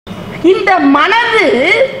இந்த மனது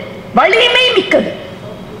வலிமை மிக்கது.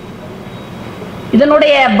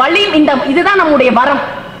 இதனுடைய வலி இதுதான் நம்முடைய வரம்.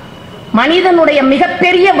 மனிதனுடைய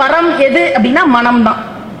மிகப்பெரிய வரம் எது அப்படின்னா மனம் தான்.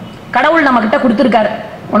 கடவுள் நம்ம கிட்ட கொடுத்திருக்காரு,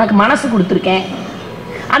 உனக்கு மனசு கொடுத்திருக்கேன்.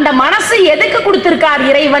 அந்த மனசு எதுக்கு கொடுத்திருக்கார்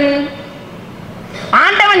இறைவன்?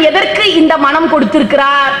 ஆண்டவன் எதற்கு இந்த மனம்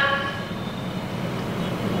கொடுத்திருக்கிறார்?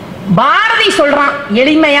 பாரதி சொல்றான்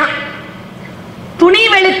எளிமையா, துணி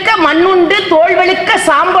வெளுக்க மண்ணுண்டு, தோல் வெளுக்க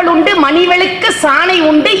சாம்பல் உண்டு, மணி வெளுக்க சாணை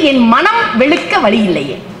உண்டு, என் மனம் வெளுக்க வழி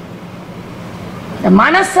இல்லையே. இந்த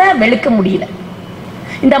மனசை வெளுக்க முடியல,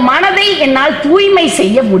 இந்த மனதை என்னால் தூய்மை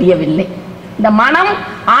செய்ய முடியவில்லை. இந்த மனம்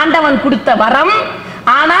ஆண்டவன் கொடுத்த வரம்,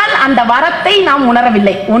 ஆனால் அந்த வரத்தை நாம்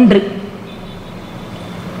உணரவில்லை. ஒன்று,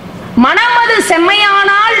 மனமது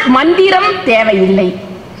செம்மையானால் மந்திரம் தேவையில்லை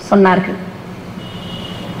சொன்னார்கள்.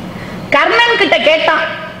 கர்ணன் கிட்ட கேட்டான்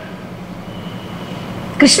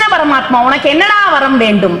கிருஷ்ண பரமாத்மா, உனக்கு என்னடா வரம்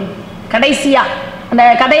வேண்டும்? கடைசியா அந்த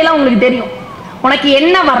கதையெல்லாம் உங்களுக்கு தெரியும். உனக்கு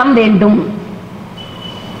என்ன வரம் வேண்டும்?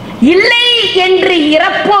 இல்லை என்று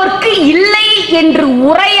இறப்போர்க்கு இல்லை என்று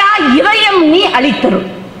உரையா இதயம் நீ அளித்தரும்,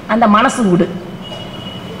 அந்த மனசு விடு.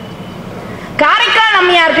 காரைக்கால்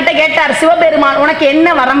அம்மையார் கிட்ட கேட்டார் சிவபெருமான், உனக்கு என்ன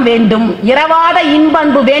வரம் வேண்டும்? இரவாத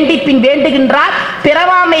இன்பன்பு வேண்டி பின் வேண்டுகின்றார்,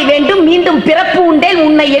 பிறவாமை வேண்டும், மீண்டும் பிறப்பு உண்டேன்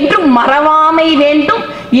உன்னை என்று மறவாமை வேண்டும்,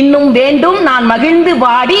 இன்னும் வேண்டும் நான் மகிழ்ந்து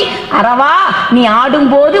பாடி அறவா நீ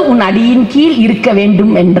ஆடும்போது உன் அடியின் கீழ் இருக்க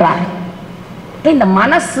வேண்டும் என்றார். இந்த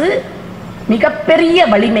மனசு மிகப்பெரிய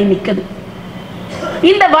வலிமை மிக்கது.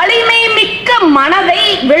 இந்த வலிமை மிக்க மனதை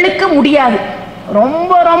வெளுக்க முடியாது,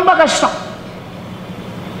 ரொம்ப ரொம்ப கஷ்டம்.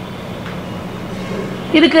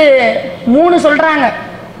 இதுக்கு 3 சொல்றாங்க.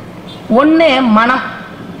 ஒன்று மனம்.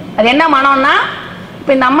 அது என்ன மனம்னா,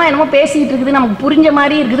 இப்போ இந்த அம்மா என்னமோ பேசிட்டு இருக்குது, நமக்கு புரிஞ்ச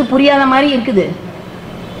மாதிரி இருக்குது, புரியாத மாதிரி இருக்குது.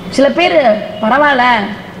 சில பேர் பரவாயில்ல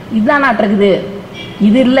இதுதான் நாட்டிருக்குது,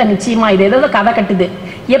 இது இல்லை நிச்சயமா இது ஏதோ கதை கட்டுது,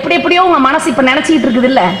 எப்படி எப்படியோ உங்க மனசு இப்போ நினைச்சிட்டு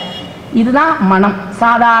இருக்குது இல்லை, இதுதான் மனம்,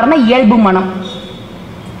 சாதாரண இயல்பு மனம்.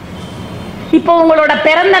 இப்போ உங்களோட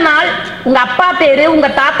பிறந்த நாள், உங்க அப்பா பேரு, உங்க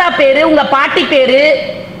தாத்தா பேரு, உங்க பாட்டி பேரு,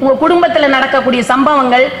 உங்க குடும்பத்தில் நடக்கக்கூடிய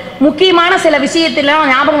சம்பவங்கள், முக்கியமான சில விஷயத்திலாம்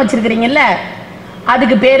ஞாபகம் வச்சிருக்கிறீங்கல்ல,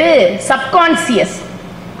 அதுக்கு பேரு சப்கான்சியஸ்,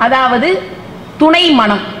 அதாவது துணை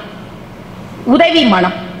மனம், உதவி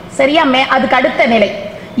மனம். சரியா? அதுக்கு அடுத்த நிலை,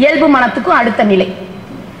 இயல்பு மனத்துக்கும் அடுத்த நிலை.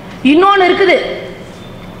 இன்னொன்று இருக்குது,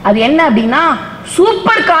 அது என்ன அப்படின்னா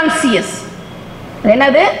சூப்பர் கான்சியஸ்.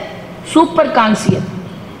 என்னது? Super conscious.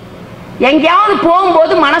 எங்கேயாவது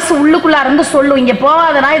போகும்போது மனசு உள்ளுக்குள்ள இருந்து சொல்லும், இங்க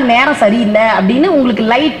போகாதனா இது நேரம் சரியில்லை அப்படின்னு உங்களுக்கு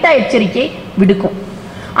லைட்டா எச்சரிக்கை விடுக்கும்.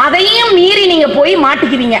 அதையும் மீறி நீங்க போய்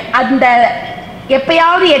மாட்டிக்குவீங்க. அந்த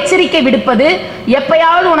எப்பயாவது எச்சரிக்கை விடுப்பது,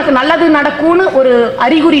 எப்பயாவது உனக்கு நல்லது நடக்கும்னு ஒரு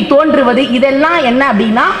அறிகுறி தோன்றுவது, இதெல்லாம் என்ன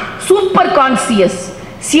அப்படின்னா சூப்பர் கான்சியஸ்,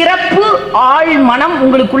 சிறப்பு ஆழ் மனம்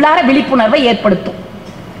உங்களுக்குள்ளார விழிப்புணர்வை ஏற்படுத்தும்.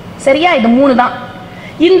 சரியா? இது 3 தான்.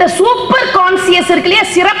 இந்த சூப்பர் கான்சியஸ் இருக்கு இல்லையா,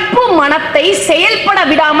 சிறப்பு மனத்தை செயல்பட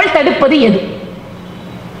விடாமல் தடுப்பது எது?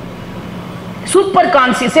 Super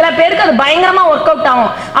conscious. சில பேருக்கு அது பயங்கரமா ஒர்க் அவுட்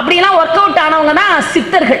ஆகும். அப்படிலாம் ஒர்க் அவுட் ஆனவங்க தான்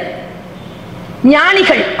சித்தர்கள்,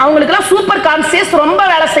 ஞானிகள். அவங்களுக்குலாம் சூப்பர் கான்சியஸ் ரொம்ப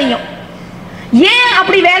வேலை செய்யும். ஏன்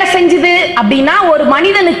அப்படி வேலை செஞ்சது அப்படின்னா, ஒரு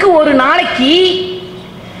மனிதனுக்கு ஒரு நாளைக்கு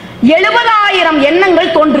 70,000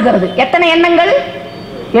 எண்ணங்கள் தோன்றுகிறது. எத்தனை எண்ணங்கள்?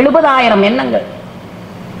 70,000 எண்ணங்கள்.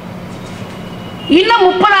 இன்னும்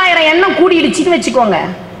 30,000 எண்ணம் கூடிடுச்சுன்னு வச்சுக்கோங்க.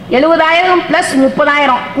 70,000 பிளஸ்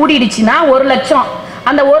 30,000 கூடிடுச்சுன்னா 1,00,000.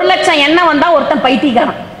 அந்த 1,00,000 எண்ணம் வந்தா ஒருத்தன்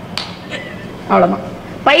பைத்தியக்காரன். அவ்வளவுதான்.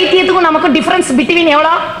 பைத்தியத்துக்கும் நமக்கும் டிஃபரன்ஸ் பிட்வீன்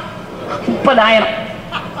எவ்வளோ? 30,000.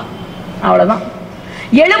 அவ்வளவுதான்.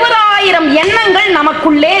 70,000 எண்ணங்கள்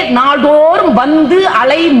நமக்குள்ளே நாள்தோறும் வந்து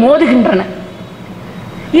அலை மோதுகின்றன.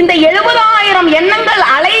 இந்த 70,000 எண்ணங்கள்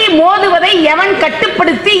அலை மோதுவதை எவன்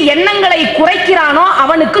கட்டுப்படுத்தி எண்ணங்களை குறைக்கிறானோ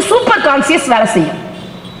அவனுக்கு சூப்பர் கான்சியஸ் வேலை செய்யும்.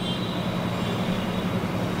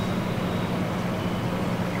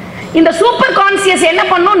 இந்த சூப்பர் கான்சியஸ் என்ன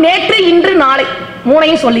பண்ணும்? நேற்று, இன்று, நாளை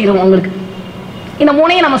 3ஐயும் சொல்லிடுவோம் உங்களுக்கு. இந்த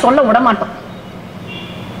 3ஐயும் நம்ம சொல்ல விட மாட்டோம்.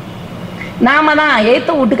 நாம தான்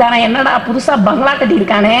ஏத்த வீட்டுக்காரன் என்னடா புதுசா பங்களா கட்டி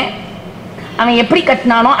இருக்கானே, அவன் எப்படி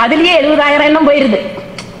கட்டினானோ அதுலயே 70,000 எண்ணம் போயிருது.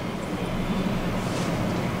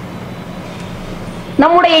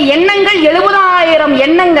 நம்முடைய எண்ணங்கள் 70,000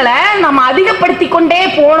 எண்ணங்களை நம்ம அதிகப்படுத்தி கொண்டே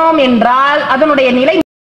போனோம் என்றால் அதனுடைய நிலை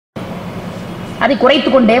அதை குறைத்து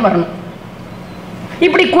கொண்டே வரணும்.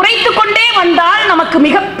 இப்படி குறைத்து கொண்டே வந்தால் நமக்கு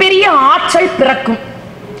மிகப்பெரிய ஆற்றல் பிறக்கும்.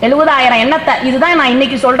 70,000 எண்ணத்தை, இதுதான் நான்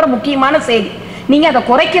இன்னைக்கு சொல்ற முக்கியமான செய்தி. நீங்க அதை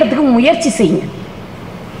குறைக்கிறதுக்கு முயற்சி செய்யுங்க.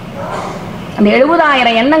 அந்த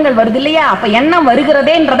 70,000 எண்ணங்கள் வருது இல்லையா, அப்ப எண்ணம்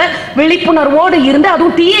வருகிறதேன்றத விழிப்புணர்வோடு இருந்து,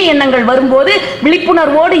 அதுவும் தீய எண்ணங்கள் வரும்போது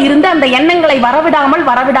விழிப்புணர்வோடு இருந்து அந்த எண்ணங்களை வரவிடாமல்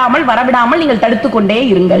வரவிடாமல் வரவிடாமல் நீங்கள் தடுத்து கொண்டே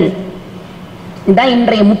இருங்கள். இதுதான்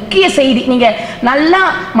இன்றைய முக்கிய செய்தி. நீங்க நல்லா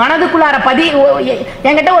மனதுக்குள்ளார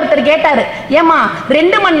என்கிட்ட ஒருத்தர் கேட்டாரு, ஏமா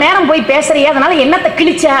 2 மணி நேரம் போய் பேசுறியா, அதனால என்னத்தை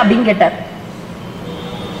கிழிச்ச அப்படின்னு கேட்டார்.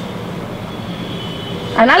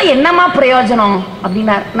 அதனால என்னமா பிரயோஜனம்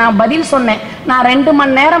அப்படின்னாரு. நான் பதில் சொன்னேன், நான் 2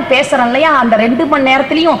 மணி நேரம் பேசுறேன் இல்லையா, அந்த 2 மணி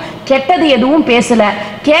நேரத்திலையும் கெட்டது எதுவும் பேசல,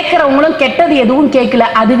 கேட்கிறவங்களும் கெட்டது எதுவும் கேட்கல,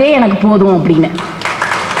 அதுவே எனக்கு போதும் அப்படின்னு.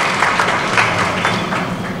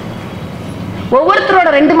 ஒவ்வொருத்தரோட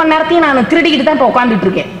 2 மணி நேரத்தையும் நான் திருடிக்கிட்டு தான் இப்போ உட்காந்துட்டு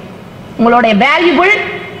இருக்கேன். உங்களுடைய வேல்யூபிள்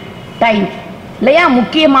டைம் இல்லையா,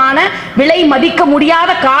 முக்கியமான விலை மதிக்க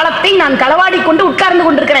முடியாத காலத்தை நான் களவாடி கொண்டு உட்கார்ந்து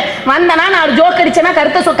கொண்டிருக்கிறேன். வந்தனா நான் ஜோக் அடிச்சேன்னா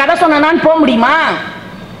கதை சொன்னான்னு போக முடியுமா?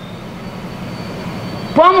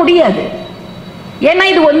 போக முடியாது. ஏன்னா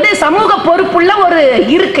இது சமூக பொறுப்புள்ள ஒரு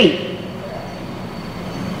இருக்கை.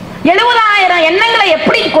 70,000 எண்ணங்களை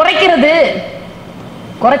எப்படி குறைக்கிறது?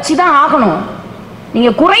 குறைச்சிதான் ஆகணும்.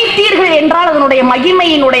 நீங்க குறைத்தீர்கள் என்றால் அதனுடைய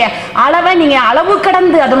மகிமையினுடைய அளவை நீங்க அளவு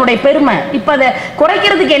கடந்து அதனுடைய பெருமை. இப்ப அதை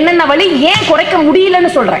குறைக்கிறதுக்கு என்னென்ன வழி, ஏன் குறைக்க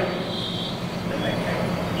முடியலன்னு சொல்றேன்.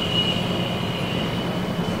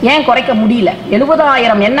 ஏன் குறைக்க முடியல?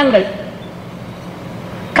 70,000 எண்ணங்கள்.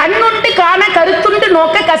 கண்ணுண்டு காண கருத்துண்டு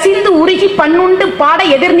நோக்க கசிந்து உருகி பண்ணுண்டு பாட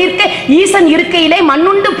எதிர் நிற்க ஈசன் இருக்கையிலே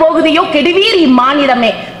மண்ணுண்டு போகுதையோ கெடுவீர்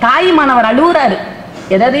இம்மானிடமே. தாய்மானவர் அழுகுறாரு.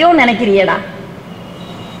 எதையோ நினைக்கிறியடா,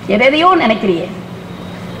 எதையோ நினைக்கிறியே.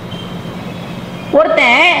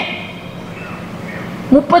 ஒருத்தன்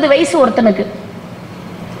 30 வயசு ஒருத்தனுக்கு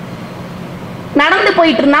நடந்து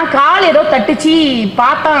போயிட்டு இருந்தான். கால் ஏதோ தட்டுச்சு,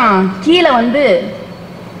 பார்த்தான் கீழே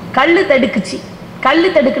கல்லு தடுக்குச்சு. கல்லு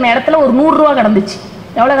தடுக்கின இடத்துல ஒரு 100 ரூபா கிடந்துச்சு.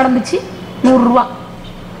 எவ்வளவு கிடந்துச்சு? 100 ரூபா.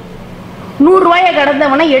 100 ரூபாய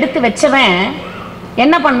கிடந்தவனை எடுத்து வச்சவன்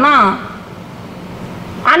என்ன பண்ணான்,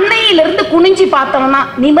 அன்னையிலிருந்து குனிஞ்சி பார்த்தவனா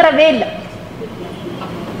நிமிரவே இல்லை.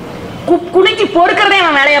 குனிஞ்சி பொறுக்கிறதே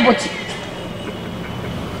அவன் வேலையா போச்சு.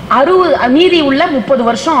 60 மீதி உள்ள 30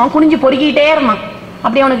 வருஷம் குனிஞ்சு பொறுக்கிட்டே இருந்தான்.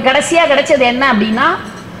 அப்படி அவனுக்கு கடைசியா கிடைச்சது என்ன அப்படின்னா,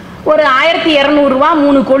 ஒரு 1200 ரூபா,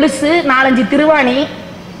 3 கொலுசு, 4-5 திருவாணி,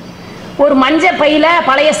 ஒரு மஞ்ச பையில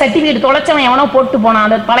பழைய சர்டிபிகேட் தொலைச்சவன் எவனோ போட்டு போனான்.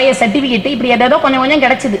 அந்த பழைய சர்டிபிகேட் இப்படி ஏதோ கொஞ்சம் கொஞ்சம்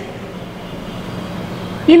கிடைச்சது.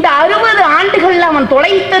 இந்த 60 ஆண்டுகள்ல அவன்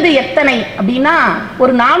தொலைத்தது எத்தனை அப்படின்னா,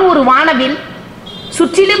 ஒரு 400 வானவில்,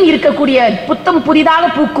 சுற்றிலும் இருக்கக்கூடிய புத்தம் புதிதாக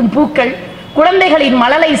பூக்கும் பூக்கள், குழந்தைகளின்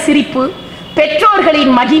மழலை சிரிப்பு,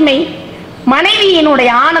 பெற்றோர்களின் மகிமை, மனைவியினுடைய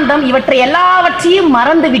ஆனந்தம், இவற்றை எல்லாவற்றையும்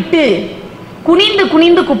மறந்துவிட்டு குனிந்து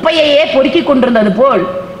குனிந்து குப்பையையே பொறுக்கிக் கொண்டிருந்தது போல்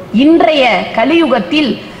இன்றைய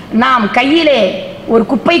கலியுகத்தில் நாம் கையிலே ஒரு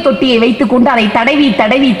குப்பை தொட்டியை வைத்துக் கொண்டு அதை தடவி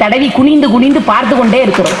தடவி தடவி குனிந்து குனிந்து பார்த்து கொண்டே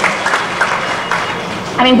இருக்கிறோம்.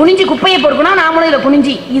 அவன் குனிஞ்சு குப்பையை பொறுக்கணும், நாமளும் இதை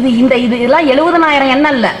குனிஞ்சி இதெல்லாம் 70,000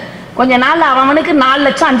 எண்ணம் இல்ல. கொஞ்ச நாள் அவனுக்கு 4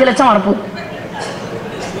 லட்சம் 5 லட்சம் வரப்போகுது.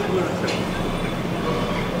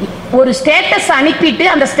 ஒரு ஸ்டேட்டஸ் அனுப்பிட்டு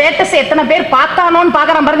அந்த ஸ்டேட்டஸ் எத்தனை பேர் பார்த்தானோன்னு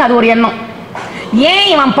பார்க்கறான் பாருங்க, அது ஒரு எண்ணம். ஏன்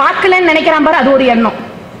இவன் பார்க்கலன்னு நினைக்கிறான் பாரு, அது ஒரு எண்ணம்.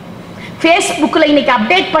 ஃபேஸ்புக்கில் இன்னைக்கு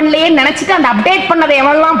அப்டேட் பண்ணலையே நினைச்சிட்டு அந்த அப்டேட் பண்ணதை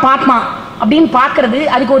எவெல்லாம் பார்ப்பான் அப்படின்னு பார்க்கறது,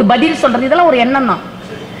 அதுக்கு ஒரு பதில் சொல்றது, இதெல்லாம் ஒரு எண்ணம் தான்.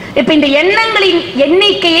 இப்ப இந்த எண்ணங்களின்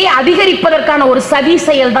எண்ணிக்கையை அதிகரிப்பதற்கான ஒரு சதி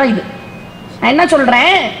செயல் தான் இது. நான் என்ன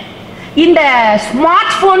சொல்றேன், இந்த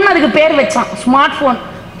ஸ்மார்ட் போன் அதுக்கு பேர் வச்சான். ஸ்மார்ட் போன்,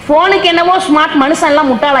 போனுக்கு என்னவோ ஸ்மார்ட், மனுஷன்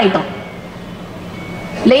எல்லாம் முட்டாளாயிட்டோம்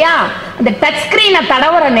இல்லையா? அந்த டச் ஸ்கிரீனை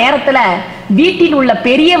தடவுற நேரத்துல வீட்டில் உள்ள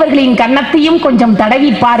பெரியவர்களின் கன்னத்தையும் கொஞ்சம் தடவி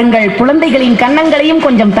பாருங்கள், குழந்தைகளின் கன்னங்களையும்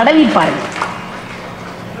கொஞ்சம் தடவி பாருங்கள்.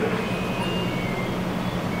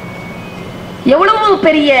 எவ்வளவு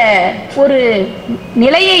பெரிய ஒரு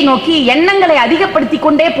நிலையை நோக்கி எண்ணங்களை அதிகப்படுத்தி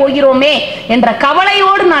கொண்டே போகிறோமே என்ற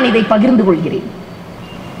கவலையோடு நான் இதை பகிர்ந்து கொள்கிறேன்.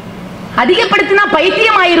 அதிகப்படுத்தினா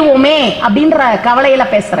பைத்தியம் ஆயிருவோமே அப்படின்ற கவலையில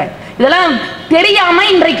பேசுறேன். இதெல்லாம் தெரியாம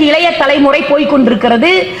இன்றைக்கு இளைய தலைமுறை போய்கொண்டிருக்கிறது.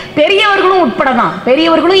 பெரியவர்களும் உட்படதான்.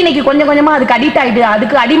 பெரியவர்களும் இன்னைக்கு கொஞ்சம் கொஞ்சமா அதுக்கு அடிக்ட் ஆயிட்டு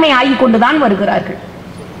அதுக்கு அடிமை ஆகி கொண்டுதான் வருகிறார்கள்.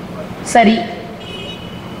 சரி,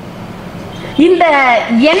 இந்த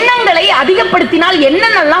எண்ணங்களை அதிகப்படுத்தினால்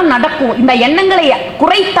என்னென்னலாம் நடக்கும், இந்த எண்ணங்களை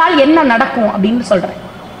குறைத்தால் என்ன நடக்கும் அப்படின்னு சொல்றேன்.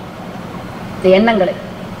 இந்த எண்ணங்களை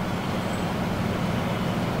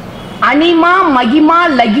அனிமா, மகிமா,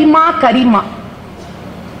 லகிமா, கரிமா.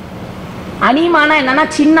 அனிமானா என்னன்னா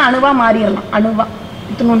சின்ன அணுவா மாறிடலாம். அணுவா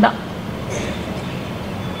இத்துணுண்டா.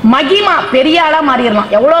 மகிமா பெரிய ஆளா மாறிடலாம்,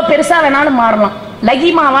 எவ்வளவு பெருசா வேணாலும் மாறலாம்.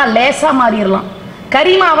 லகிமாவா லேசா மாறிடலாம்.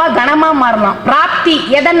 கரிமாவா கனமா மாறலாம். பிராப்தி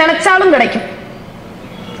எதை நினைச்சாலும் கிடைக்கும்.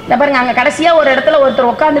 இந்த பாருங்க, அங்க கடைசியா ஒரு இடத்துல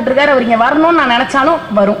ஒருத்தர் உட்கார்ந்துட்டு இருக்காரு, அவர் இங்க வரணும்னு நான் நினைச்சாலும்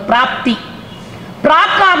வரும். பிராப்தி.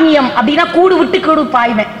 பிராகாமியம் அப்படின்னா கூடு விட்டு கூடு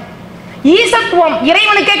பாய்வேன். ஈசத்துவம்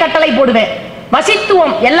இறைவனுக்கே கட்டளை போடுவேன்.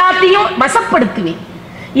 வசித்துவம் எல்லாத்தையும் வசப்படுத்துவேன்.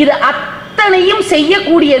 இது அத்தனையும்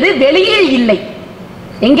செய்யக்கூடியது வெளியில் இல்லை.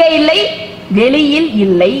 எங்கே இல்லை? வெளியில்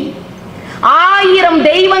இல்லை. 1000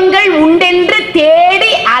 தெய்வங்கள் உண்டென்று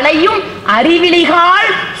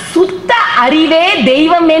அறிவே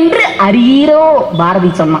தெய்வம் என்று அறியீரோ பாரதி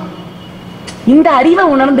சொன்னான். இந்த அறிவை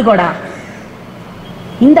உணர்ந்துகோடா,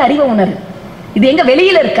 இந்த அறிவை உணரு. இது எங்க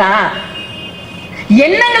வெளியில இருக்கா?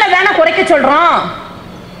 எண்ணங்களை தானே குறைக்க சொல்றோம்.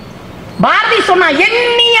 பாரதி சொன்னா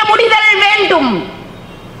எண்ணிய முடிதல் வேண்டும்.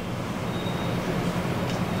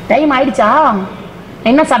 டைம் ஆயிடுச்சா?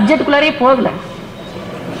 என்ன சப்ஜெக்டுக்குள்ளே போகல.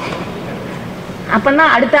 அப்பன்னா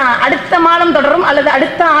அடுத்த மாதம் தொடரும் அல்லது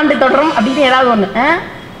அடுத்த ஆண்டு தொடரும் அப்படின்னு ஏதாவது ஒண்ணு.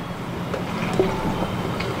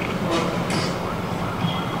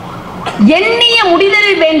 எண்ணிய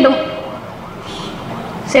முடிதல் வேண்டும்.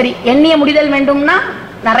 சரி, எண்ணிய முடிதல் வேண்டும்னா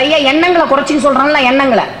நிறைய எண்ணங்களை குறைச்சின்னு சொல்றான்ல.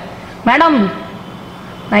 எண்ணங்களை மேடம்,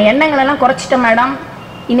 நான் எண்ணங்களை எல்லாம் குறைச்சிட்டேன் மேடம்.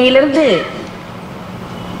 இன்னையிலிருந்து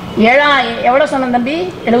எவ்வளவு சொன்ன தம்பி?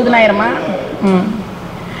 70,000மா?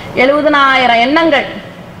 70,000 எண்ணங்கள்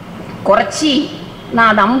குறைச்சி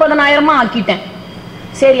நான் அதை 50,000 ஆக்கிட்டேன்.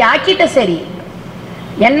 சரி, ஆக்கிட்ட. சரி,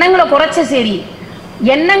 எண்ணங்களை குறைச்ச. சரி,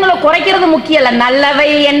 எண்ணங்களை குறைக்கிறது முக்கியம் இல்ல, நல்லவை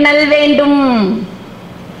எண்ணல் வேண்டும்.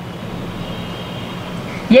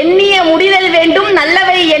 எண்ணிய முடிதல் வேண்டும்,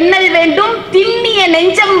 நல்லவை எண்ணல் வேண்டும், திண்ணிய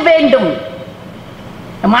நெஞ்சம் வேண்டும்.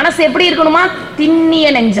 மனசு எப்படி இருக்கணுமா? திண்ணிய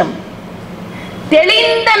நெஞ்சம்.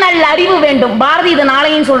 தெளிந்த நல்ல அறிவு வேண்டும். பாரதி இது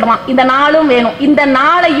நாளையும் சொல்றான். இந்த நாளும் வேணும். இந்த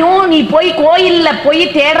நாளையும் நீ போய் கோயில்ல போய்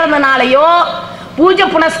தேடுறதுனாலயோ, பூஜை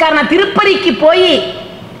புனஸ்கார திருப்பதிக்கு போய்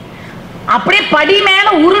அப்படியே படி மேல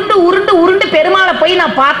உருண்டு உருண்டு உருண்டு பெருமாளை போய்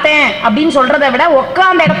நான் பார்த்தேன் அப்படின்னு சொல்றதை விட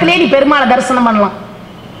உட்கார்ந்த இடத்திலே நீ பெருமாளை தரிசனம் பண்ணலாம்.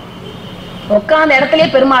 உட்கார்ந்த இடத்திலே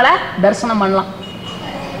பெருமாளை தரிசனம் பண்ணலாம்.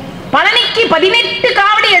 பழனிக்கு 18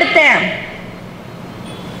 காவடி எடுத்தேன்.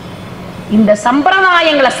 இந்த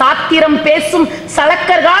சம்பிரதாயங்களை சாத்திரம் பேசும்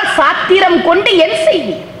சலக்கர்கள் சாத்திரம் கொண்டு என்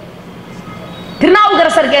செய்தி.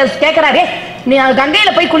 திருநாவுக்கரசர் கேட்கிறாரே, நீ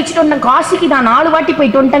கங்கையில போய் குளிச்சுட்டு வந்தேன், காசிக்கு நான் 4 வாட்டி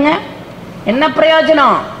போயிட்டு வந்துட்டேங்க, என்ன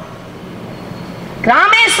பிரயோஜனம்?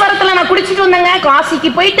 ராமேஸ்வரத்துல நான் குளிச்சுட்டு வந்தேங்க, காசிக்கு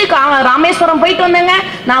போயிட்டு ராமேஸ்வரம் போயிட்டு வந்தேங்க,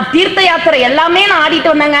 நான் தீர்த்த யாத்திரை எல்லாமே நான்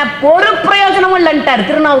ஆடிட்டு வந்தேங்க, ஒரு பிரயோஜனமும் இல்லைன்ட்டார்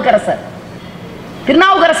திருநாவுக்கரசர்.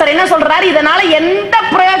 திருநாவுக்கரசர் என்ன சொல்றாரு? இதனால எந்த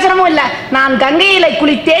பிரயோஜனமும் இல்ல. நான் கங்கையில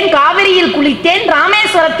குளித்தேன், காவிரியில் குளித்தேன்,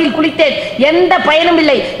 ராமேஸ்வரத்தில் குளித்தேன், எந்த பயனும்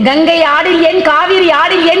இல்லை. கங்கை ஆடில் ஏன், காவிரி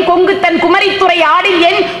ஆடில் ஏன், கொங்கு தன் குமரித்துறை ஆடில்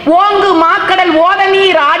ஏன், ஓங்கு மாக்கடல் ஓத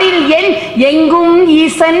நீர் ஆடில் ஏன், எங்கும்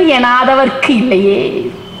ஈசன் எனாதவர்க்கு இல்லையே.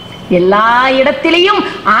 எல்லா இடத்திலையும்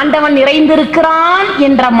ஆண்டவன் நிறைந்திருக்கிறான்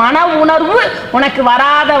என்ற மன உணர்வு உனக்கு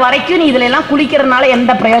வராத வரைக்கும் நீ இதுல எல்லாம் குளிக்கிறதுனால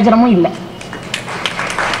எந்த பிரயோஜனமும் இல்லை.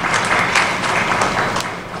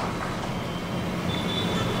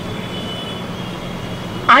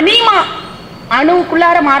 அனிமா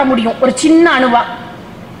அணுவுக்குள்ளார மாற முடியும், ஒரு சின்ன அணுவா.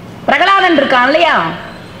 பிரகலாதன் இருக்கான் இல்லையா,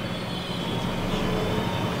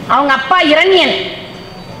 அவங்க அப்பா இரண்யன்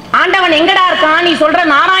ஆண்டவன் எங்கடா இருக்கான், நீ சொல்ற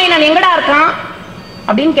நாராயணன் எங்கடா இருக்கான்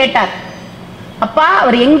அப்படின்னு கேட்டார். அப்பா,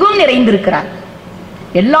 அவர் எங்கும் நிறைந்திருக்கிறார்,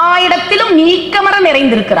 எல்லா இடத்திலும் நீக்கமர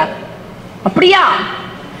நிறைந்திருக்கிறார். அப்படியா?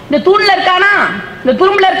 இந்த தூண்ல இருக்கானா, இந்த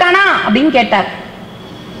துரும்புல இருக்கானா அப்படின்னு கேட்டார்.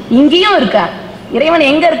 இங்கேயும் இருக்கார். இறைவன்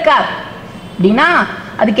எங்க இருக்கார் அப்படின்னா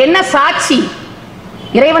அதுக்கு என்ன சாட்சி?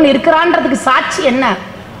 இறைவன் இருக்கிறான்றதுக்கு சாட்சி என்ன?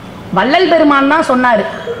 வள்ளல் பெருமான் தான் சொன்னாரு,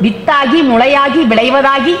 வித்தாகி முளையாகி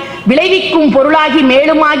விளைவதாகி விளைவிக்கும் பொருளாகி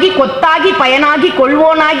மேலுமாகி கொத்தாகி பயனாகி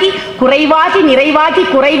கொள்வோனாகி குறைவாகி நிறைவாகி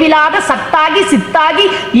குறைவில்லாத சத்தாகி சித்தாகி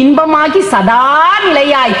இன்பமாகி சதா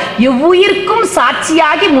நிலையாய் எவ்வுயிர்க்கும்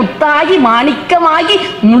சாட்சியாகி முத்தாகி மாணிக்கமாகி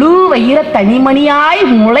முழு வைர தனிமணியாய்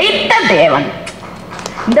முளைத்த தேவன்.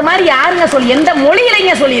 இந்த மாதிரி யாருங்க சொல்லி, எந்த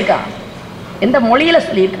மொழியிலைங்க சொல்லியிருக்கான்? எந்த மொழியில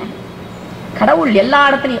சொல்லியிருக்கான்? கடவுள் எல்லா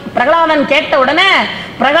இடத்துலையும். பிரகலாதன் கேட்ட உடனே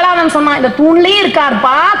பிரகலாதன் சொன்னான், இந்த தூண்லயும்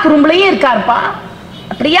இருக்காருப்பா, துரும்புலையும் இருக்காருப்பா.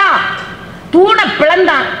 அப்படியா? தூணை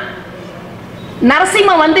பிளந்தான்.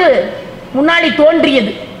 நரசிம்மம் வந்து முன்னாடி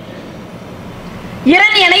தோன்றியது,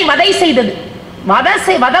 இரணியனை வதை செய்தது.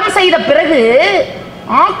 வதம் செய்த பிறகு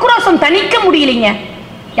ஆக்ரோஷம் தணிக்க முடியலைங்க.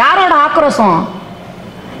 யாரோட ஆக்ரோஷம்?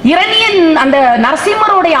 இரணியன் அந்த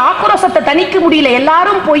நரசிம்மருடைய ஆக்ரோஷத்தை தணிக்க முடியல.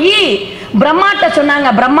 எல்லாரும் போய் பிரம்மாட்ட சொன்னாங்க.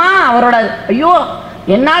 பிரம்மா அவரோட, ஐயோ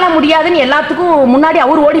என்னால முடியாதுன்னு எல்லாத்துக்கும் முன்னாடி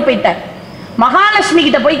அவர் ஓடி போயிட்டார். மகாலட்சுமி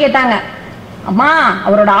கிட்ட போய் கேட்டாங்க, அம்மா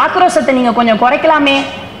அவரோட ஆக்ரோஷத்தை நீங்க கொஞ்சம் குறைக்கலாமே.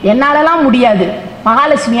 என்னாலலாம் முடியாது,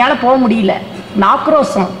 மகாலட்சுமியால போக முடியல,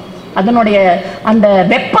 ஆக்ரோஷம் அதனுடைய அந்த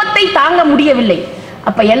வெப்பத்தை தாங்க முடியவில்லை.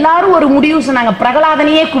 அப்ப எல்லாரும் ஒரு முடிவு சொன்னாங்க.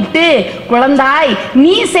 பிரகலாதனையே கூப்பிட்டு, குழந்தாய்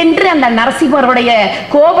நீ சென்று அந்த நரசிம்மருடைய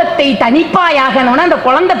கோபத்தை தணிப்பாயாகணும்னு அந்த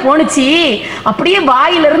குழந்தை போனுச்சு. அப்படியே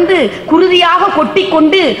வாயிலிருந்து குருதியாக கொட்டி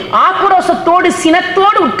கொண்டு ஆக்ரோஷத்தோடு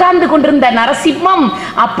சினத்தோடு உட்கார்ந்து கொண்டிருந்த நரசிம்மம்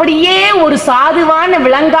அப்படியே ஒரு சாதுவான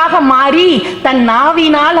விலங்காக மாறி தன்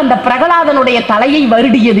நாவினால் அந்த பிரகலாதனுடைய தலையை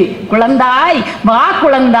வருடியது. குழந்தாய் வா,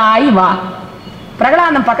 குழந்தாய் வா.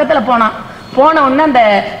 பிரகலாதன் பக்கத்துல போனான். போன உடனே அந்த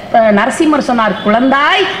நரசிம்மர் சொன்னார்,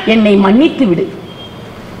 குழந்தாய் என்னை மன்னித்து விடு.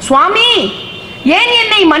 சுவாமி, ஏன்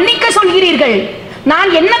என்னை மன்னிக்க சொல்கிறீர்கள்? நான்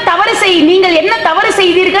என்ன தவறு நீங்கள் என்ன தவறு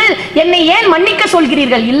செய்தீர்கள்? என்னை ஏன் மன்னிக்க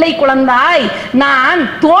சொல்கிறீர்கள்? இல்லை குழந்தாய், நான்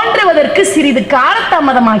தோன்றுவதற்கு சிறிது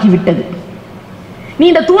காலதாமதமாகிவிட்டது. நீ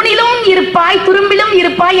இந்த தூணிலும் இருப்பாய் துரும்பிலும்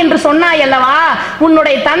இருப்பாய் என்று சொன்னாய் அல்லவா?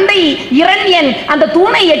 உன்னுடைய தந்தை இரண்யன் அந்த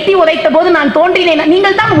தூணை எட்டி உதைத்த போது நான் தோன்றினேன்.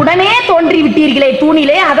 நீங்கள் தான் உடனே தோன்றி விட்டீர்களே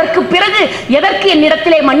தூணிலே, அதற்கு பிறகு எதற்கு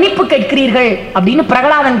என்னிடத்திலே மன்னிப்பு கேட்கிறீர்கள் அப்படின்னு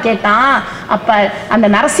பிரகலாதன் கேட்டான். அப்ப அந்த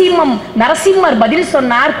நரசிம்மர் பதில்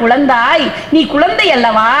சொன்னார், குழந்தாய், நீ குழந்தை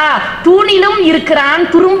அல்லவா? தூணிலும் இருக்கிறான்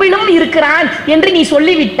துரும்பிலும் இருக்கிறான் என்று நீ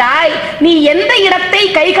சொல்லிவிட்டாய். நீ எந்த இடத்தை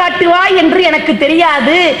கை காட்டுவாய் என்று எனக்கு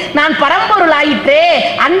தெரியாது. நான் பரம்பொருளாயிற்றே.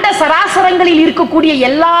 அந்த சராசரங்களில் இருக்கக்கூடிய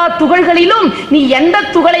எல்லா துகள்களிலும் நீ எந்த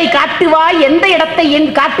துகளை காட்டுவாய், எந்த இடத்தை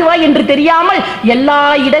காட்டுவாய் என்று தெரியாமல் எல்லா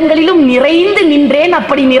இடங்களிலும் நிறைந்து நின்றேன்.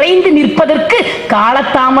 அப்படி நிறைந்து நிற்பதற்கு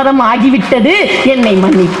காலதாமதம் ஆகிவிட்டது, என்னை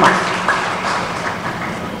மன்னிப்பார்.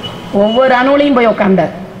 ஒவ்வொரு அணுலையும் போய்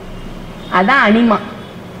உட்கார்ந்தார். அதான் அனிமா.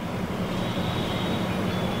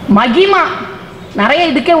 மகிமா நிறைய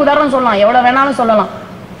இதுக்கே உதாரணம் சொல்லலாம், எவ்வளவு வேணாலும் சொல்லலாம்.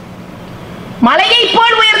 மலையை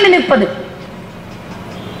போல் உயர்ந்து நிற்பது,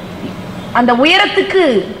 அந்த உயரத்துக்கு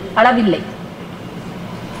அளவில்லை.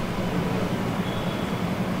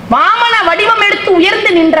 வாமன வடிவம் எடுத்து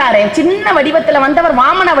உயர்ந்து நின்றாரே, சின்ன வடிவத்தில் வந்தவர்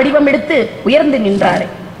வாமன வடிவம் எடுத்து உயர்ந்து நின்றாரே.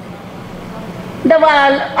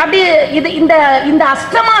 இந்த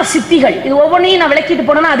அஷ்டமா சித்திகள், இது ஒவ்வொன்றையும் நான் விளக்கிட்டு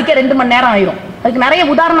போனேன்னா அதுக்கே 2 மணி நேரம் ஆயிரும். அதுக்கு நிறைய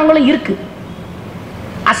உதாரணங்களும் இருக்கு.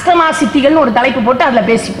 அஷ்டமா சித்திகள்னு ஒரு தலைப்பு போட்டு அதுல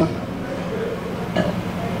பேசிப்போம்.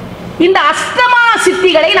 இந்த அஷ்டமா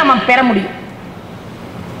சித்திகளை நம்ம பெற முடியும்.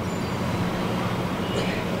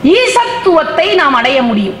 ஈசத்துவத்தை நாம் அடைய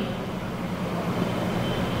முடியும்.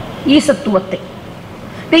 ஈசத்துவத்தை,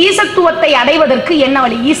 இந்த ஈசத்துவத்தை அடைவதற்கு என்ன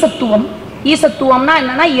வழி? ஈசத்துவம்னா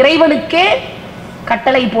என்னன்னா, இறைவனுக்கே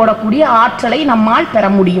கட்டளை போடக்கூடிய ஆற்றலை நம்மால் பெற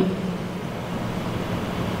முடியும்.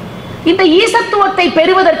 இந்த ஈசத்துவத்தை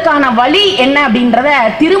பெறுவதற்கான வழி என்ன அப்படின்றத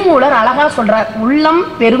திருமூலர் அழகா சொல்றார். உள்ளம்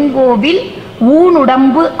பெருங்கோவில்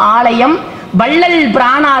ஊனுடம்பு ஆலயம், வள்ளல்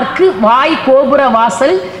பிரானார்க்கு வாய் கோபுர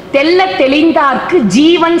வாசல், தெல்ல தெளிந்தார்க்கு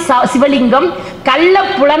ஜீவன் சிவலிங்கம், கள்ள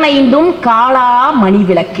புலனைந்தும் காளா மணி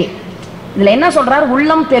விளக்கே. இதுல என்ன சொல்றார்?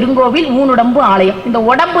 உள்ளம் பெருங்கோவில் ஊனுடம்பு ஆலயம். இந்த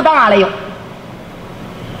உடம்பு தான் ஆலயம்.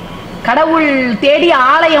 கடவுள் தேடிய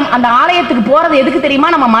ஆலயம். அந்த ஆலயத்துக்கு போறது எதுக்கு தெரியுமா?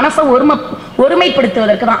 நம்ம மனசை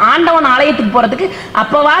ஒருமைப்படுத்துவதற்கு தான். ஆண்டவன் ஆலயத்துக்கு போறதுக்கு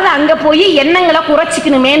அப்பவாது அங்க போய் எண்ணங்களை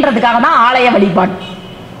குறைச்சிக்கணுமேன்றதுக்காக தான் ஆலய வழிபாடு.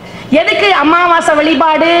 எதுக்கு அமாவாசை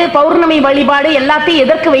வழிபாடு, பௌர்ணமி வழிபாடு எல்லாத்தையும்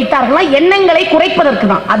எதற்கு வைத்தார்களா? எண்ணங்களை குறைப்பதற்கு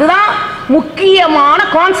தான். அதுதான் முக்கியமான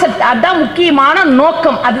கான்செப்ட், அதுதான் முக்கியமான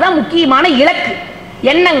நோக்கம், அதுதான் முக்கியமான இலக்கு.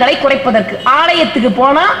 எண்ணங்களை குறைப்பதற்கு ஆலயத்துக்கு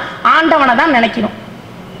போனா ஆண்டவனை தான் நினைக்கணும்.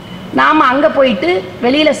 நாம அங்க போயிட்டு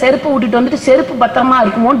வெளியில செருப்பு விட்டுட்டு வந்துட்டு செருப்பு பத்திரமா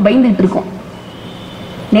இருக்குமோன்னு பயந்துட்டு இருக்கோம்.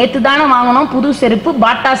 நேத்து தானே வாங்கணும் புது செருப்பு,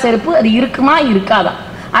 பாட்டா செருப்பு, அது இருக்குமா இருக்காதா?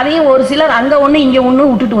 அதையும் ஒரு சிலர் அங்க ஒண்ணு இங்க ஒண்ணு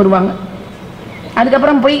விட்டுட்டு வருவாங்க.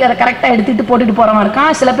 அதுக்கப்புறம் போய் அதை கரெக்டாக எடுத்துட்டு போட்டுட்டு போறவன்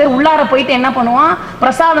இருக்கான். சில பேர் உள்ளார போயிட்டு என்ன பண்ணுவான்,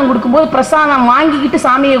 பிரசாதம் கொடுக்கும்போது பிரசாதம் வாங்கிக்கிட்டு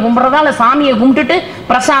சாமியை கும்பிட்றதா இல்லை சாமியை கும்பிட்டுட்டு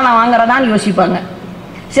பிரசாதம் வாங்குறதான்னு யோசிப்பாங்க.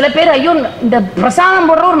 சில பேர் ஐயோ இந்த பிரசாதம்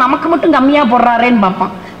போடுறவர் நமக்கு மட்டும் கம்மியா போடுறாரேன்னு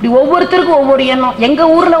பார்ப்பான். இப்படி ஒவ்வொருத்தருக்கும் ஒவ்வொரு எண்ணம். எங்க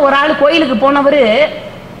ஊர்ல ஒரு ஆள் கோயிலுக்கு போனவர்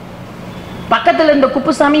பக்கத்துல இருந்த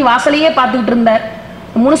குப்புசாமி வாசலையே பார்த்துக்கிட்டு இருந்தார்.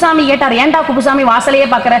 முனுசாமி கேட்டார், ஏன்டா குப்புசாமி வாசலையே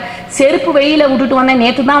பார்க்குற? செருப்பு வெயில விட்டுட்டு வந்தேன்,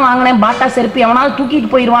 நேற்று தான் வாங்கினேன் பாட்டா செருப்பு, எவனாவது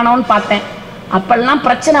தூக்கிட்டு போயிடுவானோன்னு பார்த்தேன். அப்பெல்லாம்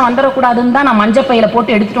பிரச்சனை வந்துடக்கூடாதுன்னு தான் நான் மஞ்சள் பையில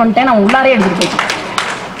போட்டு எடுத்துட்டு வந்துட்டேன். நான் உள்ளாரே எடுத்துட்டு போயிட்டேன்.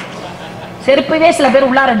 செருப்பவே சில பேர்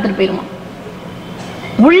உள்ளார எடுத்துட்டு போயிருமா.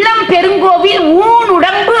 உள்ளம் பெருங்கோவில் ஊன்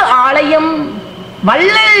உடம்பு ஆலயம்,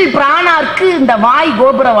 வள்ளல் பிரானார்க்கு இந்த வாய்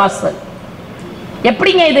கோபுர வாசல்.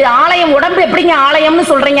 எப்படிங்க இது ஆலயம்? உடம்பு எப்படிங்க ஆலயம்னு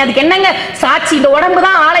சொல்றீங்க? அதுக்கு என்னங்க சாட்சி? இந்த உடம்பு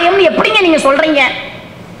தான் ஆலயம்னு எப்படிங்க நீங்க சொல்றீங்க?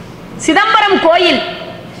 சிதம்பரம் கோயில்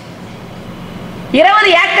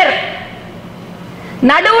 20 ஏக்கர்,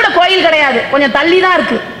 நடுவுல கோயில் கிடையாது, கொஞ்சம் தள்ளி தான்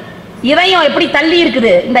இருக்கு. இதயம் எப்படி தள்ளி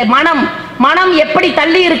இருக்குது, இந்த மனம் எப்படி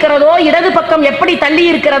தள்ளி இருக்கிறதோ, இடது பக்கம் எப்படி தள்ளி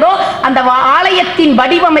இருக்கிறதோ, அந்த ஆலயத்தின்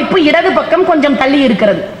வடிவமைப்பு இடது பக்கம் கொஞ்சம் தள்ளி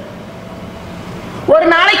இருக்கிறது. ஒரு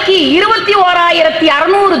நாளைக்கு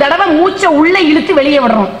 21,600 தடவை மூச்சை உள்ள இழுத்து வெளியே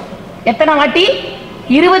விடுறோம். எத்தனை வாட்டி?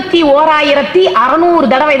 21,600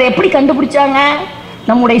 தடவை. இதை எப்படி கண்டுபிடிச்சாங்க?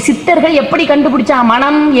 நம்முடைய சித்தர்கள் எப்படி கண்டுபிடிச்சாங்க?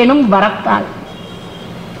 மனம் எனும் வரத்தால்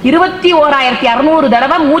 21,600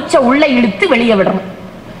 தடவை மூச்சை உள்ள இழுத்து வெளியே விடுறோம்.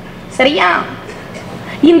 சரியா?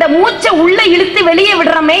 இந்த மூச்சை உள்ள இழுத்து வெளியே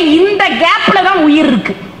விடுறோமே, இந்த கேப்ல தான் உயிர்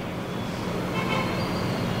இருக்கு.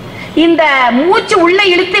 இந்த மூச்சு உள்ள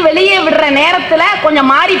இழுத்து வெளியே விடுற நேரத்துல கொஞ்சம்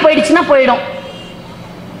மாறி போயிடுச்சுன்னா போயிடும்.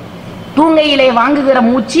 தூங்கையிலே வாங்குகிற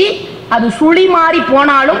மூச்சு அது சுழி மாறி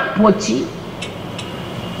போனாலும் போச்சு.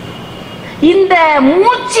 இந்த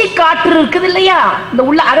மூச்சு காற்று இருக்குது இல்லையா, இந்த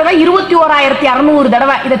உள்ள அதாவது 21,600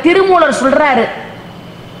 தடவை இத திருமூலர் சொல்றாரு.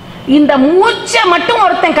 இந்த மூச்சை மட்டும்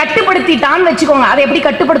ஒருத்தன் கட்டுப்படுத்திட்டான்னு வச்சுக்கோங்க. அதை எப்படி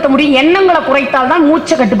கட்டுப்படுத்த முடியும்? எண்ணங்களை குறைத்தால் தான்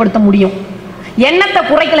மூச்சை கட்டுப்படுத்த முடியும். எண்ணத்தை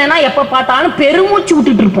குறைக்கலன்னா எப்ப பார்த்தாலும் பெருமூச்சு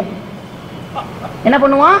விட்டுட்டு இருப்போம். என்ன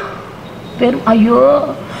பண்ணுவான்? ஐயோ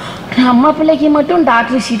அம்மா பிள்ளைக்கு மட்டும்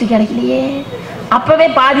டாக்டர் சீட்டு கிடைக்கலையே, அப்பவே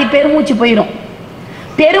பாதி பெருமூச்சு போயிடும்.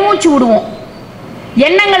 பெருமூச்சு விடுவோம்.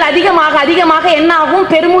 எண்ணங்கள் அதிகமாக அதிகமாக என்ன ஆகும்?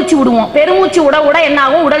 பெருமூச்சு விடுவோம். பெருமூச்சு விட விட என்ன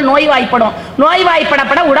ஆகும்? உடல் நோய்வாய்ப்படும்.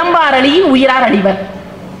 நோய்வாய்ப்படப்பட உடம்பார் அழியின் உயிரார் அழிவர்.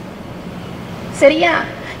 சரியா?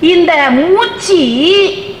 இந்த மூச்சு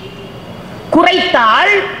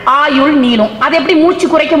குறைத்தால் ஆயுள் நீளும். அது எப்படி மூச்சு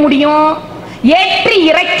குறைக்க முடியும்? ஏற்றி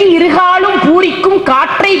இறக்கி இருகாலும் பூரிக்கும்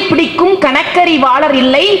காற்றை பிடிக்கும் கணக்கறிவாளர்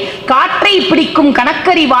இல்லை, காற்றை பிடிக்கும்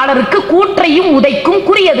கணக்கறிவாளருக்கு கூற்றையும் உதைக்கும்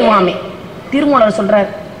குறியதுவாமே. திருமூலர் சொல்றார்.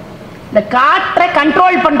 இந்த காற்றை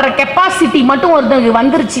கண்ட்ரோல் பண்ற கெப்பாசிட்டி மட்டும் ஒருத்தருக்கு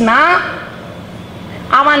வந்துருச்சுன்னா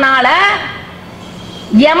அவனால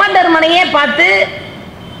யம தர்மனையே பார்த்து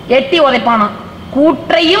எட்டி உதைப்பானா.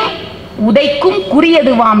 கூற்றையும் உதைக்கும்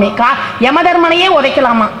குறியதுவாமே. யம தர்மனையே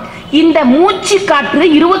உதைக்கலாமா. இந்த மூச்சு காற்று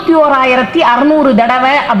 21,600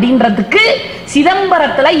 தடவை அப்படின்றதுக்கு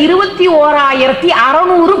சிதம்பரத்துல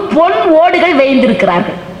 21,600 பொன் ஓடுகள்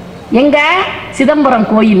வேய்ந்திருக்கிறார்கள். எங்க? சிதம்பரம்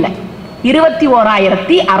கோயில்ல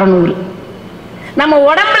 21,600. நம்ம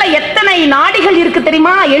உடம்புல எத்தனை நாடிகள் இருக்கு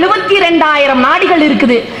தெரியுமா? 72,000 நாடிகள்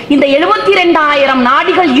இருக்குது. இந்த 72,000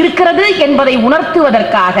 நாடிகள் இருக்கிறது என்பதை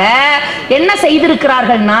உணர்த்துவதற்காக என்ன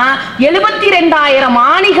செய்திருக்கிறார்கள்னா 72,000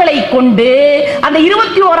 ஆணிகளை கொண்டு அந்த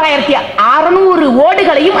 21,600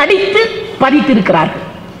 ஓடுகளையும் அடித்து பதித்திருக்கிறார்கள்.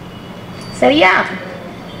 சரியா?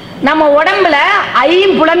 நம்ம உடம்புல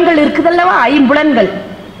 5 புலன்கள் இருக்குதல்லவா? 5 புலன்கள்.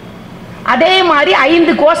 அதே மாதிரி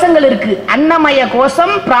 5 கோஷங்கள் இருக்கு. அன்னமய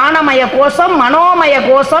கோஷம், பிராணமய கோஷம், மனோமய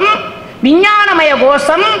கோஷம், விஞ்ஞானமய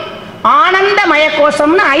கோஷம், ஆனந்தமய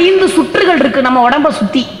கோஷம்னு 5 சுற்றுகள் இருக்கு. நம்ம உடம்ப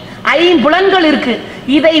சுத்தி 5 புலன்கள் இருக்கு.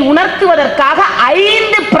 இதை உணர்த்துவதற்காக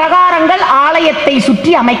 5 பிரகாரங்கள் ஆலயத்தை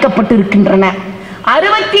சுற்றி அமைக்கப்பட்டிருக்கின்றன.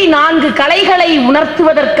 64 கலைகளை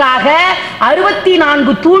உணர்த்துவதற்காக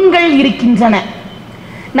 64 தூண்கள் இருக்கின்றன.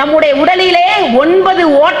 நம்முடைய உடலிலே 9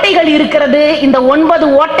 ஓட்டைகள் இருக்கிறது. இந்த 9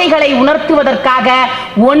 ஓட்டைகளை உணர்த்துவதற்காக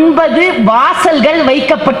 9 வாசல்கள்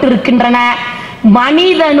வைக்கப்பட்டிருக்கின்றன.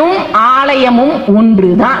 மனிதனும் ஆலயமும்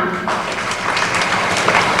ஒன்றுதான்.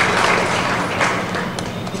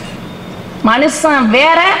 மனுஷன்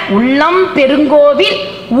வேற, உள்ளம் பெருங்கோவில்,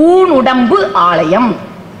 ஊன் உடம்பு ஆலயம்.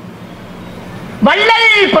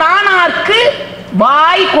 வள்ளல் பிரானார்க்கு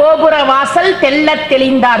வாய் கோபுர வாசல் தெல்ல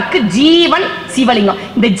தெளிந்தார்க்கு ஜீவன் சிவலிங்கம்.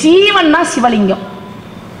 இந்த ஜீவன் தான் சிவலிங்கம்.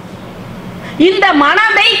 இந்த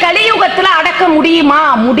மனதை கலியுகத்தில் அடக்க முடியுமா?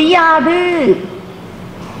 முடியாது.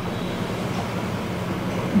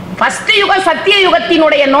 ஃபர்ஸ்ட் யுகம் சத்திய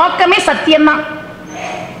யுகத்தினுடைய நோக்கமே சத்தியம்தான்.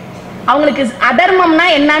 அவங்களுக்கு அதர்மம்னா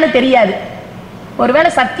என்னன்னு தெரியாது. ஒருவேளை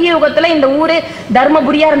சத்திய யுகத்துல இந்த ஊரு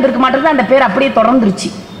தர்மபுரியா இருந்திருக்க மாட்டேங்குது, அந்த பேர் அப்படியே தொடர்ந்துருச்சு.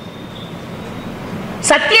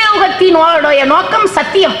 சத்தியயுகத்தினுடைய நோக்கம்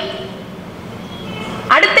சத்தியம்.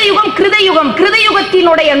 அடுத்த யுகம் கிருதயுகம்.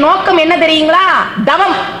 கிருதயுகத்தினுடைய நோக்கம் என்ன தெரியுங்களா?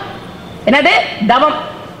 தவம். என்னது? தவம்.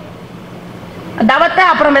 தவத்தை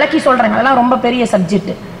அப்புறம் விளக்கி சொல்றேன், அதெல்லாம் ரொம்ப பெரிய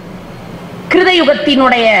சப்ஜெக்ட்.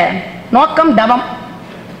 கிருதயுகத்தினுடைய நோக்கம் தவம்.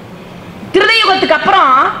 கிருதயுகத்துக்கு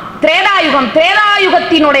அப்புறம் திரேதாயுகம்.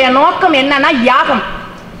 திரேதாயுகத்தினுடைய நோக்கம் என்னன்னா யாகம்.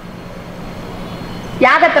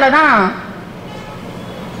 யாகத்துலதான்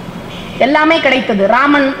எல்லாமே கிடைத்தது.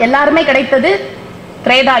 ராமன் எல்லாருமே கிடைத்தது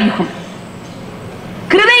திரேதாயுகம்.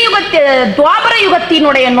 கிருதயுகத்து துவாபர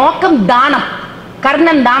யுகத்தினுடைய நோக்கம் தானம்.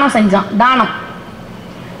 கர்ணன் தானம் செஞ்சான், தானம்.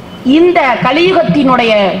 இந்த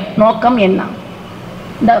கலியுகத்தினுடைய நோக்கம் என்ன?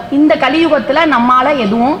 இந்த கலியுகத்துல நம்மால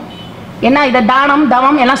எதுவும் என்ன இத தானம்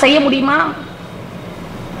தவம் எல்லாம் செய்ய முடியுமா?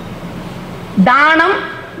 தானம்,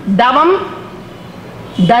 தவம்,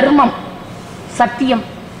 தர்மம், சத்தியம்,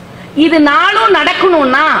 இது நாளும்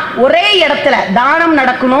நடக்கணும்னா ஒரே இடத்துல தானம்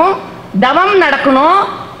நடக்கணும், தவம் நடக்கணும்,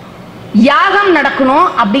 யாகம் நடக்கணும்.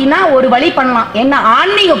 அப்படின்னா ஒரு வழி பண்ணலாம். என்ன?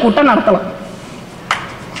 ஆன்மீக கூட்டம் நடத்தலாம்.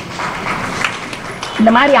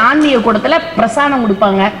 இந்த மாதிரி ஆன்மீக கூட்டத்துல பிரசாதம்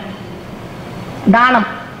கொடுப்பாங்க. தானம்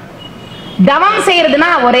தவம் செய்யறதுன்னா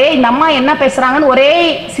ஒரே இந்த அம்மா என்ன பேசுறாங்கன்னு ஒரே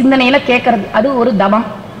சிந்தனையில கேட்கறது, அது ஒரு தவம்.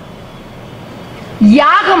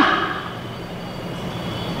 யாகம்,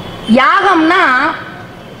 யாகம்னா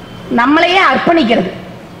நம்மளையே அர்ப்பணிக்கிறது.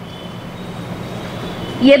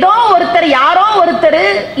 ஏதோ ஒருத்தர் யாரோ ஒருத்தர்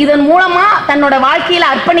இதன் மூலமா தன்னோட வாழ்க்கையில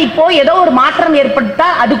அர்ப்பணிப்போ ஏதோ ஒரு மாற்றம் ஏற்பட்டா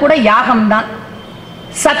அது கூட யாகம் தான்.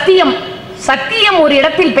 சத்தியம், சத்தியம் ஒரு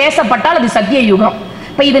இடத்தில் பேசப்பட்டால் அது சத்திய யுகம்.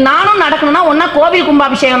 இப்ப இது நானும் நடக்கணும்னா ஒன்னா கோவில்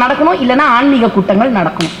கும்பாபிஷேகம் நடக்கணும், இல்லைன்னா ஆன்மீக கூட்டங்கள்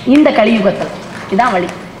நடக்கணும். இந்த கலியுகத்தில் இதான் வழி,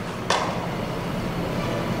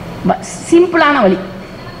 சிம்பிளான வழி.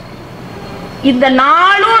 இந்த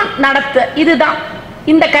நாளும் நடத்த இதுதான்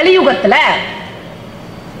இந்த கலியுகத்துல.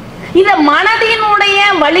 இந்த மனதினுடைய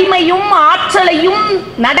வலிமையும் ஆற்றலையும்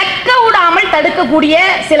நடக்க விடாமல் தடுக்கக்கூடிய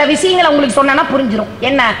சில விஷயங்களை உங்களுக்கு சொன்னா புரிஞ்சிடும்.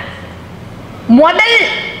 என்ன?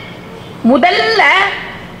 முதல்ல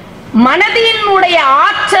மனதினுடைய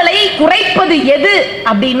ஆற்றலை குறைப்பது எது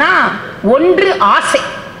அப்படின்னா, ஒன்று ஆசை.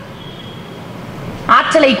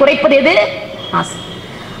 ஆற்றலை குறைப்பது எது? ஆசை.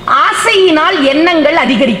 ஆசையினால் எண்ணங்கள்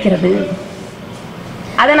அதிகரிக்கிறது.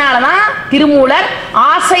 அதனாலதான் திருமூலர்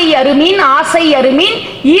ஆசை அருமீன் ஆசை அருமீன்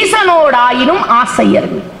ஈசனோடாயினும் ஆசை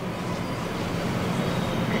அருமீன்.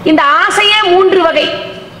 இந்த ஆசையே 3 வகை: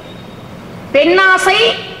 பெண்ணாசை,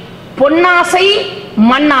 பொன்னாசை,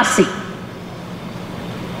 மண்ணாசை.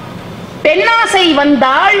 பெண்ணாசை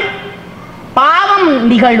வந்தால் பாவம்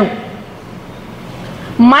நிகழும்,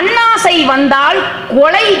 மண்ணாசை வந்தால்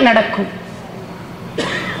கொலை நடக்கும்,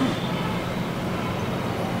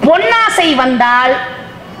 பொன்னாசை வந்தால்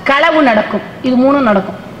களவு நடக்கும். இது 3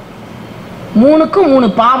 நடக்கும். 3க்கு 3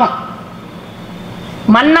 பாவம்: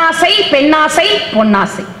 மண்ணாசை, பெண்ணாசை,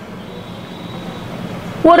 பொன்னாசை.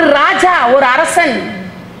 ஒரு ராஜா, ஒரு அரசன்,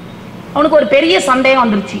 அவனுக்கு ஒரு பெரிய சந்தேகம்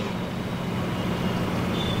வந்துருச்சு.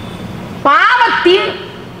 பாவத்தின்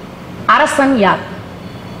அரசன் யார்?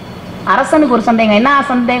 அரசனுக்கு ஒரு சந்தேகம். என்ன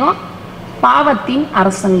சந்தேகம்? பாவத்தின்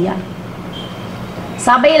அரசன் யார்?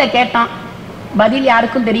 சபையில கேட்டான், பதில்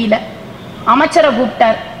யாருக்கும் தெரியல. அமைச்சரை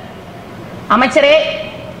கூப்பிட்டார். அமைச்சரே,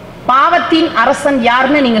 பாவத்தின் அரசன்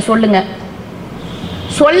யாருன்னு நீங்க சொல்லுங்க.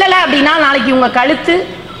 சொல்லல அப்படின்னா நாளைக்கு உங்க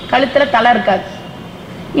கழுத்துல தலை இருக்காது.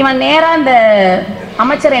 இவன் நேரா இந்த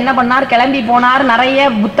அமைச்சர் என்ன பண்ணார், கிளம்பி போனார். நிறைய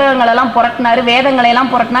புத்தகங்கள் எல்லாம் புரட்டினார், வேதங்களை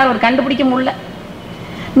எல்லாம் புரட்டினார். அவர் கண்டுபிடிக்க முடியல.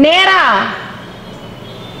 நேரா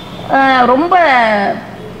ரொம்ப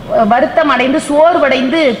வருத்தம் அடைந்து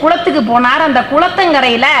சோர்வடைந்து குளத்துக்கு போனார். அந்த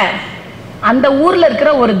குளத்தங்கரையில அந்த ஊர்ல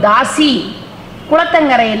இருக்கிற ஒரு தாசி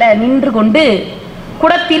குளத்தங்கரையில நின்று கொண்டு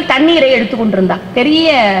குடத்தில் தண்ணீரை எடுத்துக்கொண்டிருந்தார். பெரிய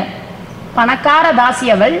பணக்கார தாசி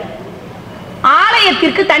அவள்.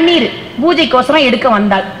 ஆலயத்திற்கு தண்ணீர் பூஜைக்கோசரம் எடுக்க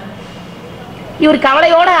வந்தாள். இவர்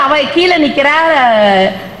கவலையோட அவ கீழே நிற்கிறார்,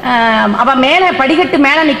 அவ மேல படிக்கட்டு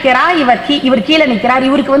மேல நிற்கிறா, இவர் கீழே நிற்கிறார்.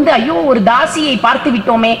 இவருக்கு ஐயோ ஒரு தாசியை பார்த்து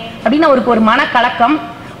விட்டோமே அப்படின்னு அவருக்கு ஒரு மனக்கலக்கம்.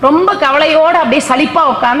 ரொம்ப கவலையோடு அப்படியே சலிப்பா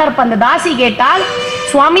உட்கார்ந்து. அப்ப அந்த தாசி கேட்டால்,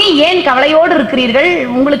 சுவாமி ஏன் கவலையோடு இருக்கிறீர்கள்,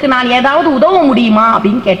 உங்களுக்கு நான் ஏதாவது உதவ முடியுமா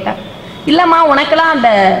அப்படின்னு கேட்டார். இல்லம்மா, உனக்கெல்லாம்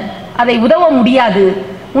அதை உதவ முடியாது,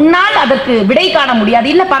 உன்னால் அதற்கு விடை காண முடியாது.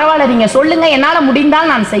 இல்ல பரவாயில்ல, நீங்க சொல்லுங்க, என்னால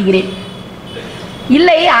முடிந்தால் நான் செய்கிறேன்.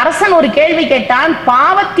 இல்லை, அரசன் ஒரு கேள்வி கேட்டான்,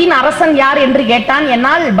 பாவத்தின் அரசன் யார் என்று கேட்டான்.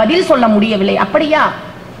 என்னால் பதில் சொல்ல முடியவில்லை. அப்படியா,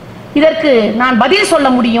 இதற்கு நான் பதில் சொல்ல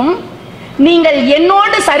முடியும். நீங்கள்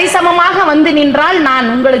என்னோடு சரிசமமாக வந்து நின்றால் நான்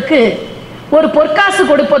உங்களுக்கு ஒரு பொற்காசு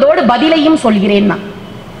கொடுப்பதோடு பதிலையும் சொல்கிறேன்.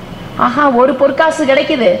 ஆஹா, ஒரு பொற்காசு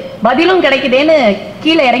கிடைக்குது, பதிலும் கிடைக்குதேன்னு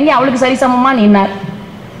கீழே இறங்கி அவளுக்கு சரிசமமா நின்னார்.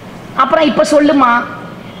 அப்புறம் இப்ப சொல்லுமா,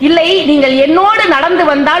 இல்லை நீங்கள் என்னோடு நடந்து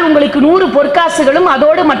வந்தால் உங்களுக்கு 100 பொற்காசுகளும்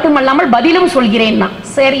அதோடு மட்டுமல்லாமல் பதிலும் சொல்கிறேன்.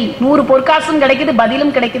 சரி, 100 பொற்காசும் கிடைக்குது,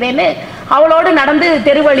 பதிலும் கிடைக்குதேன்னு அவளோடு நடந்து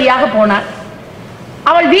தெரு வழியாக போனார்.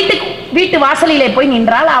 அவள் வீட்டு வாசலிலே போய்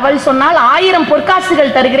நின்றாள். அவள் சொன்னால், 1000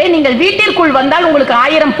 பொற்காசுகள் தருகிறேன், நீங்கள் வீட்டிற்குள் வந்தால் உங்களுக்கு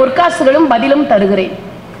 1000 பொற்காசுகளும் பதிலும் தருகிறேன்.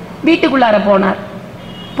 வீட்டுக்குள்ளார போனார்.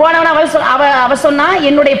 போனவன் அவ சொன்னா,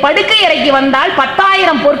 என்னுடைய படுக்கை அறைக்கு வந்தால்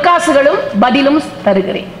 10,000 பொற்காசுகளும் பதிலும்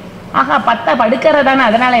தருகிறேன். ஆஹா, 10 படுக்கிறதானே,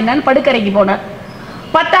 அதனால என்னன்னு படுக்கறைக்கு போனார்.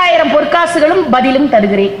 10,000 பொற்காசுகளும் பதிலும்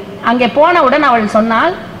தருகிறேன். அங்கே போனவுடன் அவள்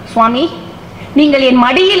சொன்னால், சுவாமி நீங்கள் என்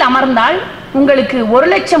மடியில் அமர்ந்தால் உங்களுக்கு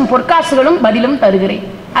 1,00,000 பொற்காசுகளும் பதிலும் தருகிறேன்.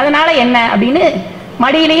 அதனால என்ன அப்படின்னு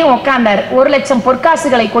மடியிலையும் உட்கார்ந்தார். 1,00,000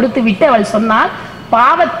 பொற்காசுகளை கொடுத்து விட்டு அவள் சொன்னால்,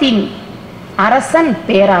 பாவத்தின் அரசன்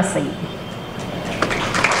பேராசை.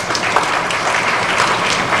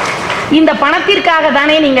 இந்த பணத்திற்காக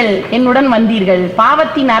தானே நீங்கள் என்னுடன் வந்தீர்கள்.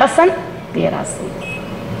 பாவத்தின் அரசன் பேராசை.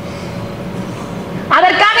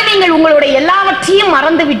 அதற்காக நீங்கள் உங்களுடைய எல்லாவற்றையும்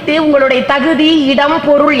மறந்துவிட்டு, உங்களுடைய தகுதி, இடம்,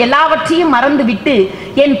 பொருள் எல்லாவற்றையும் மறந்துவிட்டு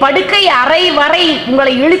என் படுக்கை அறை வரை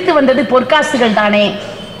உங்களை இழுத்து வந்தது பொற்காசுகள் தானே,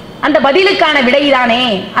 அந்த பதிலுக்கான விடைதானே,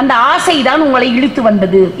 அந்த ஆசை தான் உங்களை இழுத்து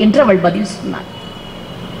வந்தது என்று அவள் பதில் சொன்னாள்.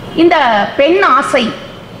 இந்த பெண் ஆசை,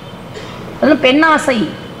 பெண்ணாசை,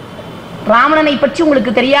 ராவணனை பற்றி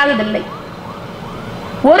உங்களுக்கு தெரியாததில்லை.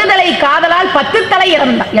 ஒரு தலை காதலால் 10 தலை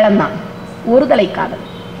இழந்தான். ஒரு தலை காதல்.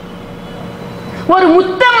 ஒரு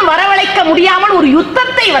முத்தம் வரவழைக்க முடியாமல் ஒரு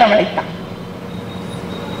யுத்தத்தை வரவழைத்தான்.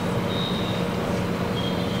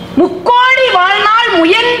 முக்கோடி வாழ்நாள்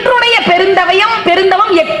முயன்றுடைய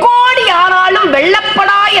பெருந்தவம் எக்கோடி ஆனாலும் வெல்லப்பட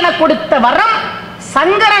என கொடுத்த வரம்,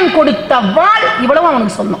 சங்கரன் கொடுத்த வாள், இவ்வளவு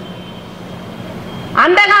அவனுக்கு சொன்னோம்.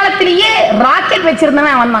 அந்த காலத்திலேயே ராக்கெட்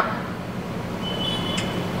வச்சிருந்தவன் அவன் தான்,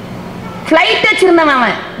 பிளைட் வச்சிருந்தவன்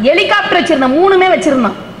அவன், ஹெலிகாப்டர் வச்சிருந்தான், மூணுமே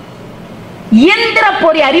வச்சிருந்தான். இயந்திர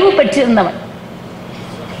பொறி அறிவு பெற்றிருந்தவன்,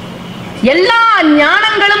 எல்லா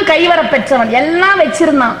ஞானங்களும் கைவர பெற்றவன், எல்லாம்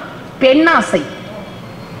வச்சிருந்தான். பெண்ணாசை,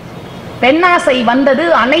 பெண்ணாசை வந்தது,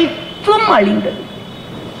 அனைத்தும் அழிந்தது.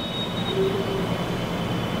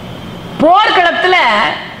 போர்க்களத்துல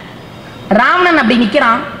ராவணன் அப்படி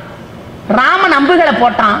நிக்கிறான். ராமன் அம்புகளை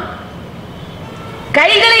போட்டான்,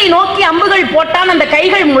 கைகளை நோக்கி அம்புகள் போட்டான், அந்த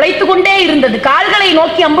கைகள் முளைத்து கொண்டே இருந்தது. கால்களை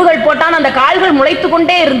நோக்கி அம்புகள் போட்டான், அந்த கால்கள் முளைத்து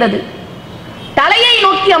கொண்டே இருந்தது. தலையை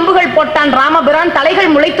நோக்கி அம்புகள் போட்டான் ராமபிரான்,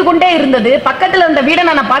 தலைகள் முளைத்து கொண்டே இருந்தது. பக்கத்துல இருந்த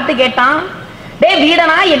வீடனை பார்த்து கேட்டான், டே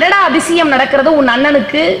வீடனா, என்னடா அதிசயம் நடக்கிறது உன்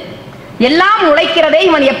அண்ணனுக்கு? எல்லாம் முளைக்கிறதே,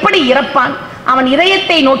 இவன் எப்படி இறப்பான்? அவன்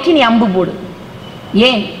இதயத்தை நோக்கி நீ அம்பு போடு.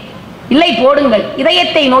 ஏன்? இல்லை போடுங்கள்.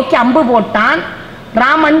 இதயத்தை நோக்கி அம்பு போட்டான்.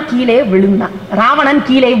 ராமன் கீழே விழுந்தான், ராவணன்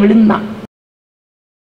கீழே விழுந்தான்.